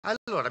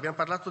Allora, abbiamo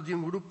parlato di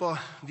un gruppo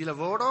di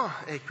lavoro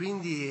e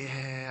quindi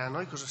a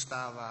noi cosa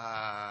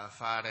stava a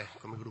fare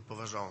come gruppo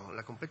Vason?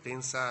 La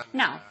competenza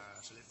nella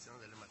selezione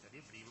delle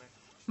materie prime.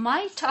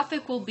 My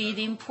topic will be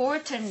the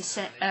importance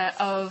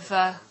of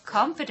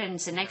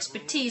competence and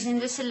expertise in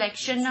the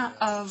selection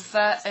of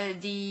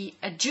the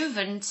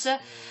adjuvants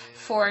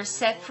for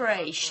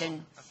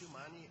separation.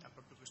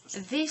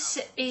 This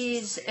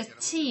is a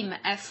team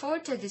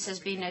effort. This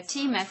has been a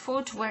team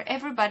effort where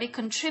everybody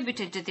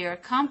contributed their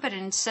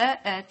competence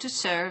to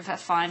serve a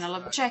final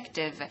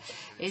objective.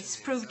 It's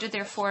proved,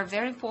 therefore,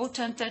 very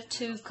important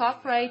to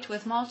cooperate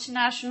with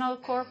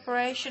multinational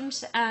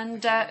corporations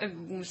and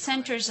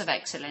centers of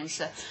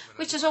excellence,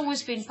 which has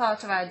always been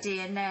part of our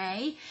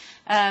DNA.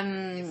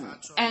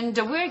 And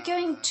we're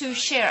going to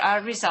share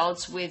our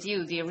results with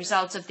you, the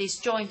results of this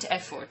joint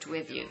effort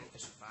with you.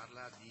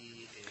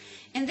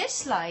 In this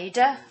slide,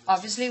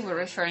 obviously, we're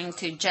referring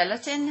to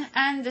gelatin,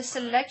 and the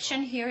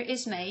selection here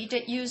is made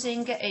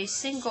using a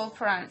single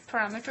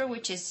parameter,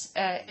 which is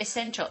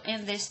essential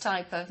in this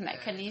type of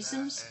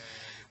mechanisms,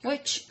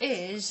 which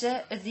is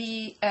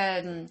the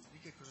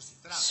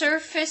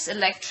surface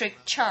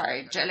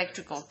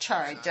electrical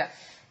charge.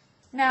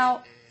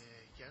 Now,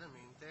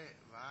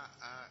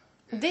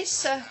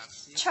 this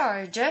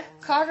charge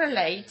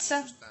correlates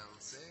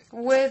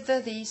with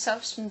the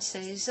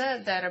substances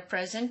that are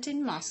present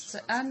in musts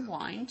and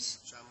wines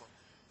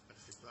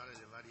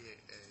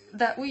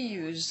that we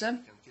use.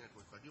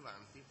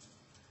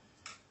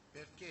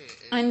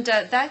 And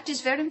that is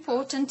very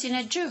important in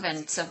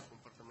adjuvants.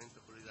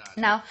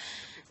 Now,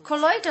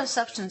 colloidal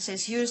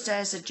substances used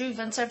as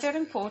adjuvants are very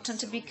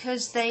important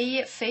because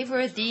they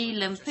favor the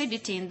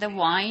limpidity in the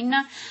wine,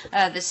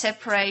 the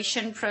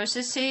separation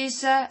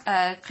processes,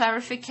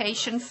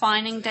 clarification,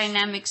 fining,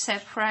 dynamic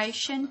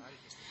separation,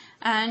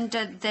 and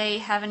they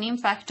have an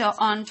impact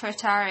on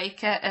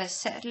tartaric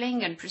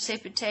settling and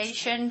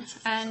precipitation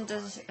and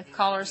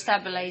color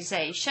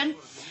stabilization.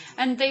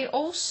 And they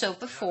also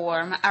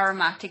perform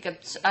aromatic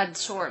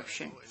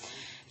adsorption.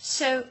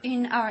 So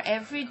in our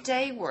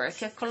everyday work,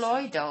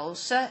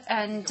 colloidals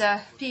and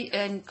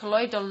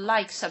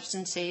colloidal-like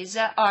substances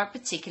are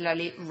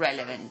particularly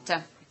relevant.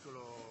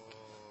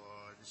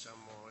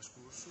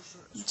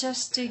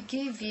 Just to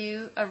give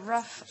you a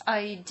rough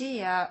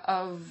idea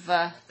of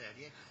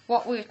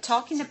what we're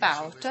talking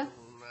about,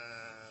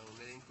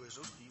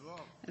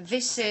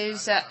 this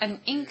is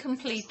an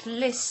incomplete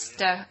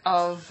list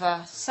of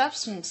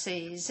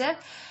substances,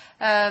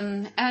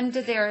 and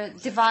they're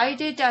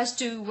divided as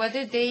to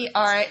whether they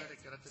are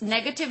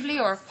negatively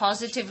or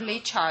positively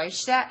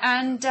charged,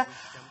 and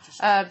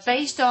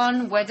based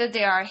on whether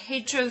they are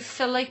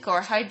hydrophilic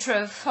or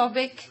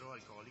hydrophobic.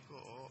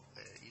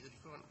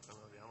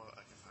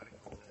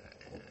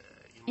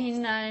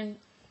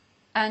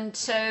 And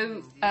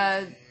so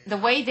the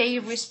way they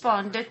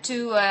respond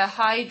to a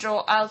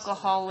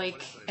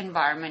hydroalcoholic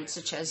environment,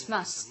 such as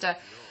must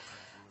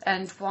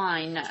and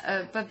wine.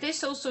 But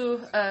this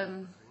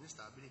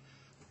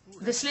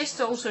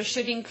list also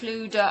should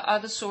include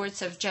other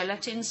sorts of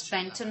gelatins,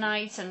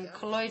 bentonites, and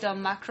colloidal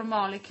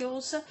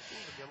macromolecules,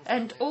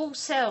 and all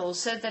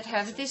cells that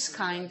have this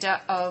kind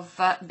of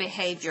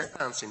behavior.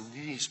 Sostanze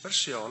di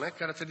dispersione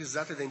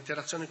caratterizzate da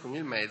interazioni con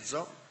il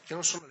mezzo che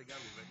non sono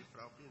legami veri e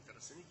propri.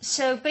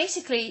 So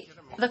basically,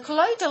 the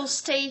colloidal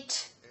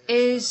state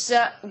is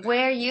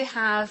where you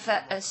have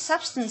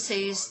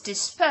substances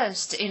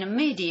dispersed in a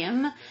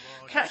medium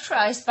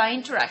characterized by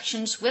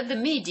interactions with the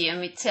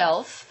medium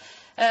itself,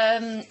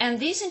 and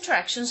these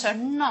interactions are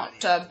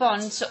not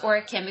bonds or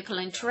chemical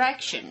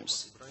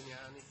interactions,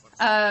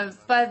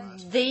 but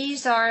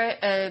these are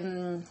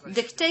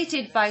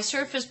dictated by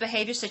surface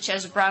behavior such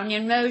as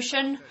Brownian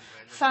motion,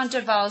 van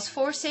der Waals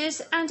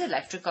forces, and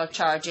electrical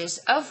charges,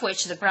 of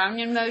which the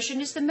Brownian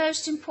motion is the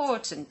most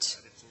important.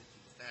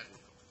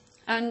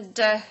 And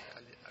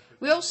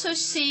we also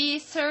see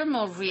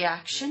thermal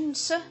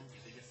reactions,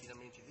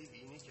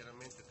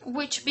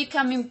 which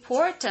become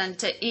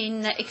important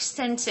in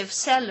extensive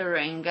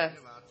cellaring.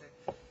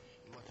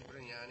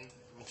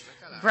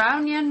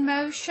 Brownian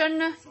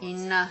motion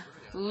in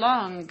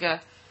long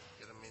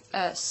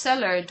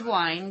cellared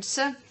wines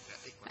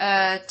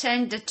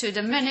tend to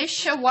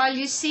diminish, while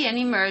you see an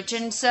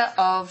emergence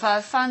of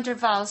van der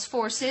Waals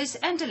forces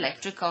and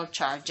electrical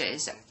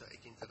charges.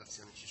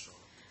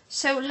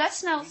 So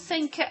let's now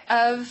think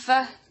of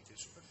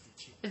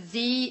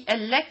the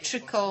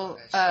electrical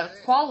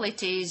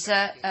qualities,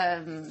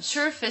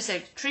 surface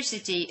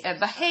electricity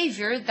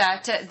behavior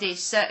that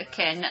this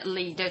can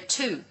lead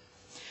to.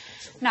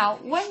 Now,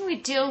 when we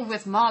deal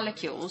with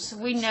molecules,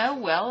 we know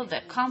well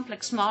that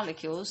complex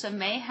molecules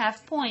may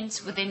have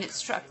points within its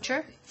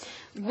structure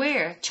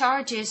where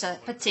charges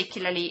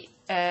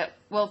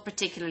will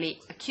particularly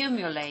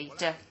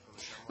accumulate.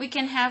 We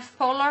can have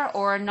polar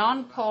or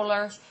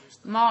non-polar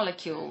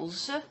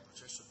molecules.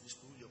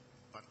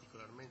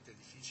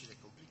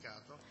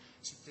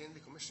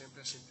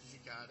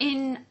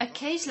 In a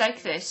case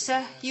like this,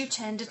 you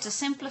tend to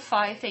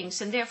simplify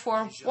things, and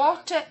therefore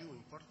what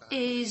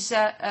is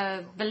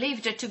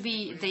believed to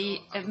be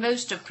the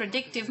most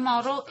predictive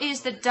model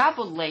is the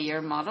double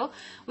layer model,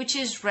 which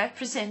is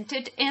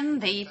represented in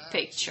the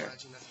picture.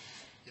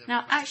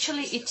 Now,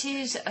 actually, it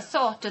is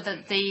thought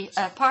that the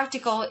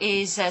particle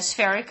is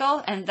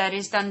spherical, and that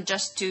is done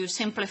just to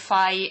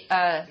simplify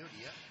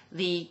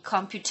the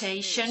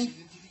computation.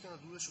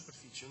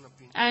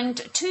 And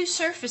two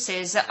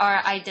surfaces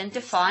are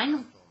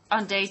identified,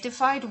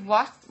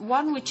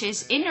 one which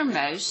is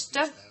innermost,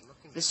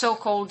 the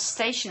so-called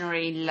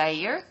stationary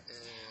layer,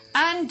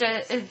 and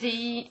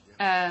the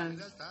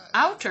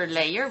outer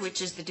layer,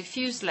 which is the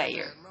diffuse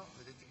layer.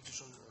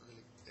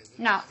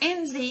 Now,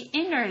 in the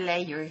inner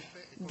layer,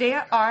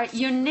 there are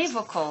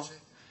univocal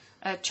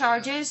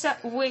charges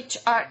which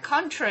are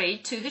contrary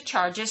to the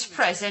charges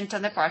present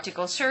on the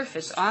particle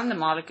surface, on the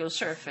molecule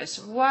surface,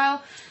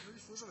 while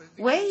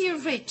when you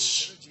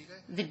reach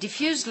the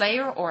diffuse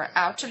layer or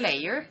outer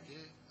layer,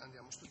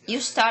 you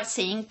start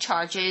seeing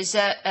charges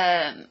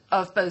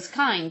of both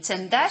kinds,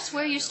 and that's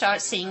where you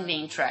start seeing the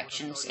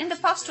interactions. In the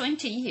past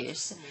 20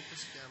 years,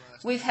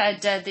 we've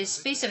had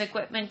this piece of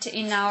equipment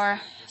in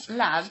our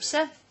labs,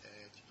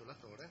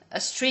 a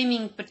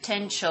streaming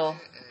potential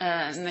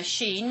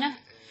machine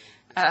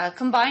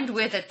combined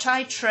with a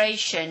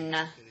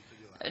titration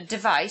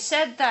device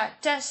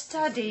that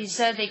studies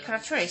the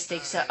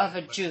characteristics of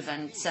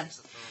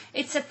adjuvants.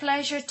 It's a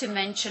pleasure to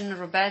mention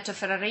Roberto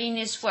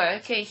Ferrarini's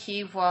work.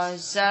 He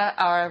was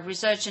our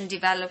research and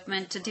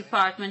development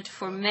department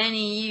for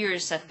many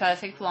years at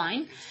Perfect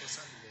Wine.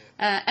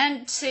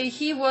 And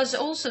he was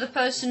also the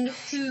person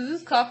who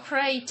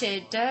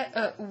cooperated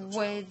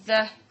with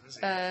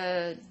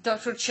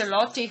Dr.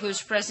 Celotti,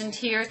 who's present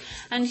here,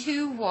 and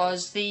who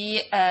was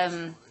the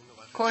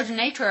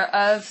coordinator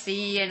of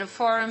the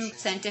Forum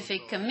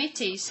Scientific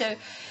Committee. So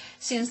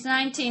since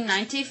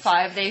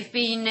 1995, they've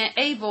been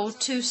able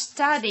to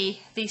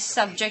study this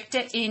subject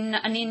in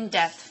an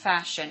in-depth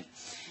fashion.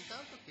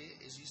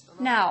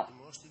 Now,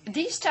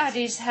 these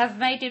studies have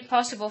made it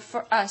possible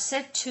for us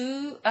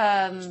to,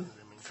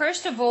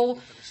 first of all,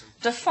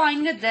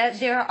 define that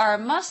there are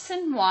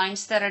Muslim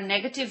wines that are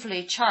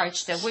negatively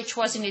charged, which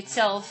was in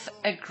itself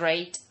a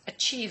great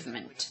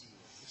achievement.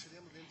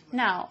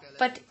 Now,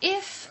 but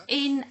if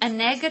in a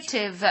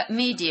negative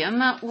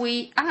medium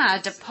we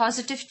add a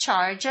positive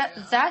charge,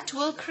 that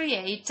will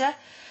create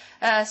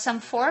some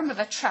form of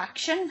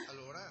attraction.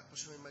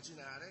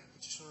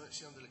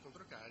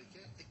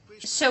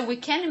 So we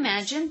can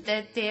imagine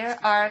that there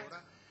are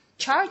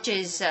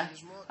charges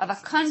of a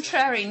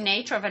contrary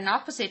nature, of an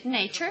opposite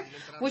nature,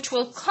 which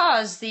will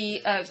cause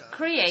the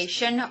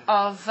creation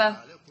of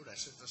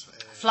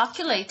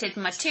flocculated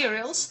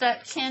materials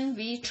that can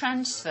be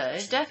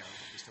transferred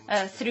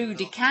through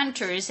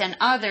decanters and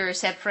other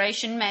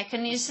separation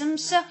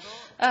mechanisms,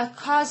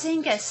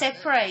 causing a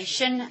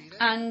separation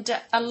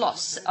and a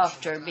loss of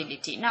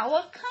durability. Now,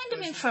 what kind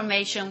of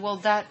information will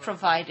that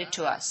provide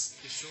to us?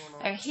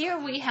 Here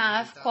we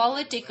have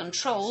quality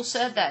controls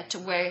that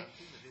were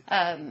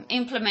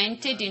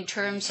implemented in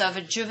terms of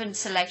adjuvant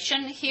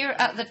selection. Here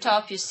at the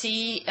top you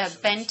see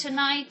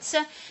bentonites.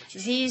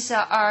 These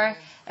are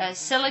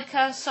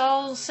silica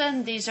salts,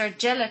 and these are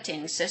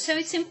gelatins. So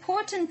it's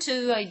important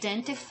to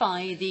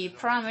identify the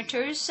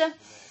parameters,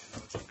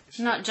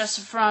 not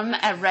just from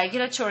a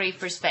regulatory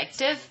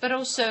perspective, but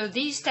also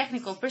these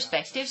technical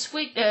perspectives,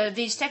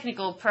 these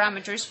technical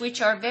parameters,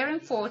 which are very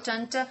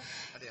important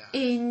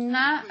in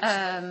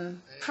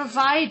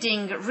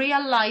providing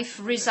real-life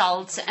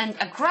results and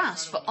a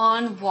grasp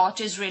on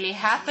what is really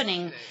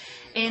happening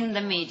in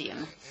the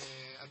medium.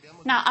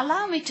 Now,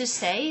 allow me to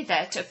say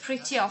that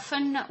pretty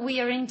often we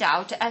are in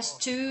doubt as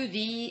to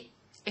the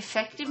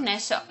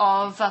effectiveness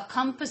of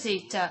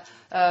composite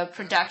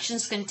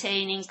productions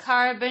containing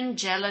carbon,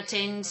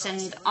 gelatins,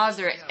 and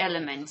other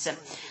elements.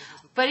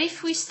 But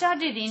if we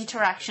study the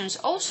interactions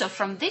also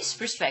from this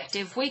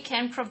perspective, we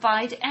can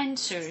provide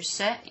answers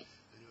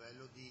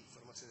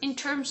in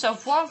terms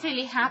of what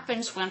really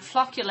happens when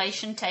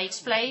flocculation takes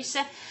place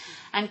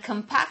and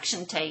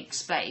compaction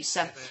takes place,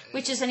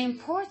 which is an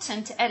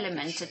important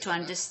element to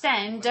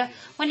understand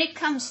when it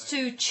comes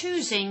to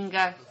choosing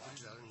the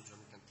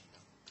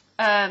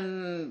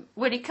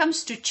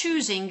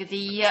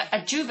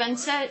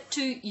adjuvants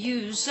to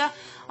use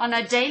on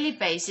a daily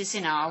basis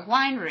in our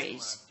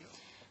wineries.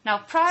 Now,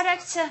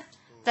 products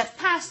that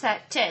pass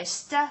that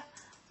test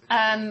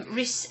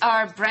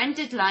are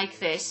branded like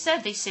this.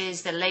 This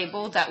is the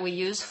label that we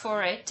use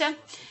for it.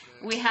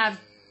 We have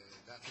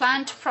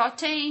plant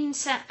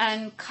proteins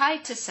and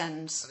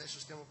chitosans.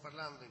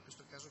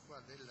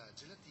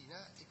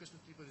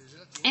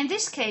 In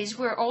this case,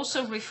 we're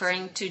also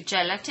referring to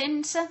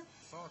gelatins,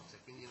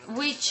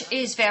 which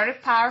is very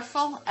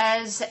powerful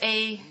as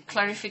a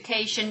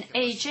clarification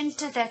agent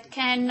that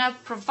can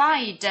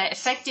provide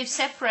effective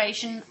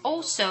separation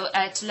also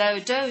at low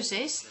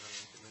doses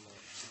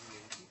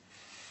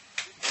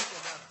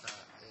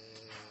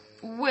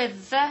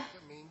with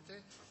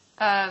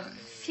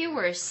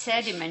fewer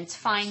sediments,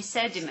 fine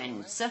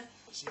sediments.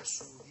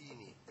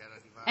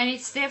 and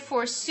it's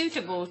therefore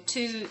suitable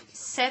to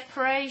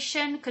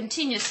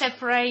continuous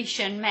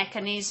separation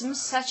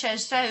mechanisms such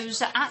as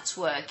those at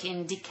work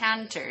in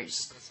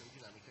decanters,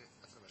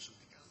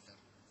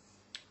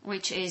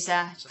 which is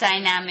a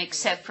dynamic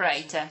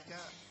separator.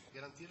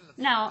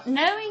 Now,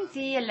 knowing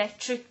the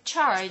electric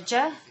charge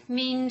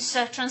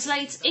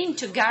translates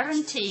into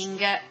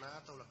guaranteeing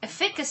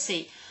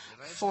efficacy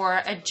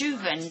for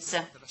adjuvants.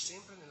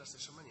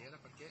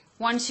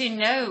 Once you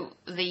know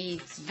the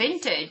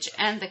vintage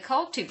and the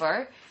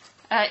cultivar,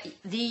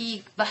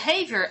 the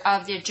behavior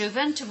of the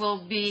adjuvant will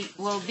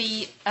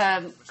be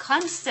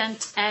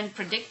constant and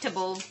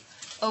predictable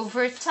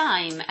over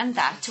time, and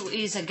that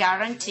is a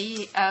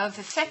guarantee of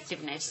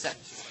effectiveness.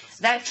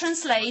 That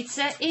translates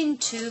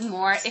into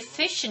more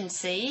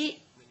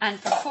efficiency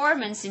and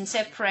performance in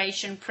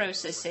separation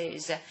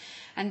processes.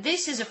 And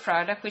this is a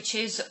product which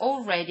is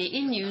already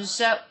in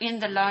use in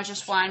the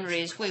largest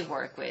wineries we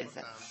work with.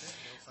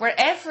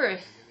 Wherever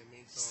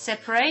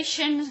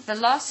separation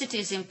velocity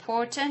is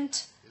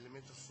important,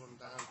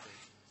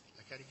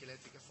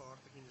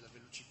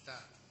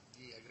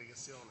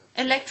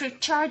 electric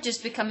charges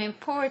become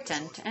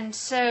important, and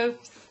so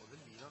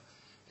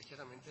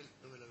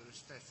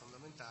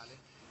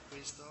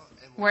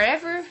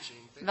wherever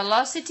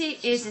velocity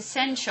is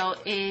essential,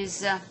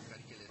 is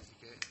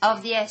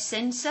of the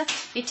essence,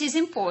 it is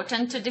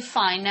important to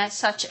define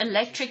such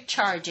electric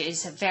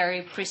charges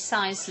very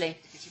precisely.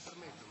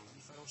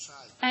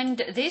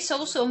 And this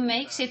also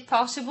makes it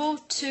possible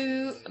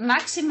to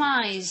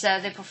maximize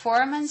the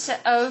performance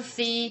of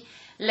the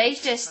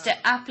latest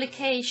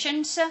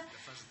applications,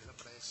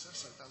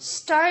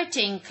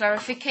 starting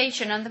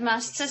clarification on the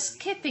must,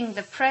 skipping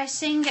the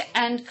pressing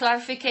and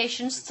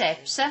clarification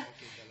steps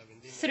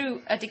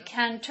through a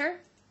decanter,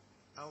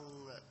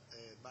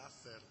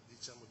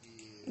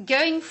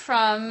 going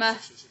from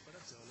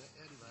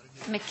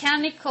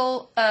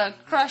mechanical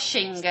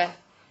crushing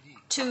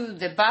to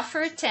the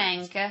buffer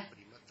tank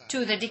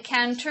to the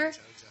decanter,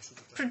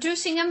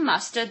 producing a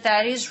mustard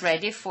that is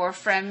ready for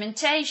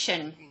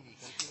fermentation,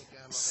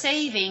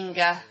 saving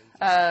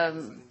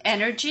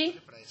energy.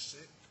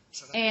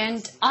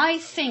 And I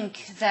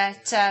think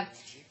that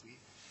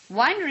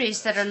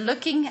wineries that are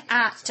looking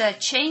at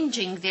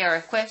changing their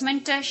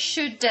equipment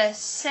should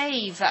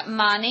save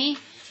money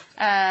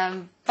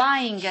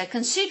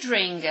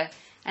considering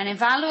and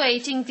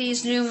evaluating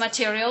these new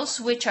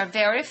materials, which are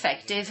very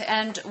effective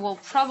and will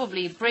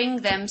probably bring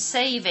them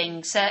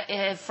savings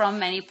from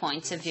many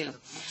points of view.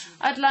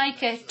 I'd like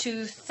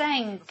to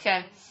thank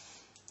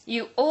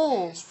you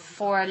all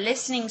for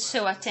listening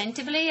so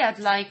attentively. I'd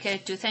like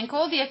to thank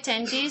all the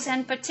attendees,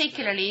 and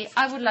particularly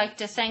I would like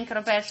to thank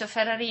Roberto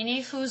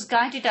Ferrarini, who's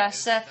guided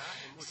us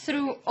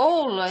through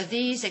all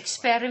these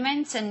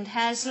experiments and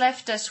has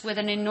left us with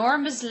an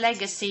enormous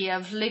legacy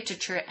of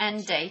literature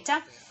and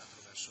data,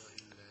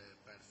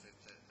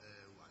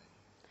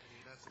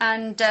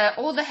 and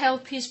all the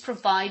help he's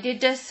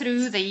provided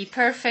through the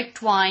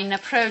Perfect Wine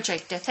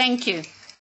project. Thank you.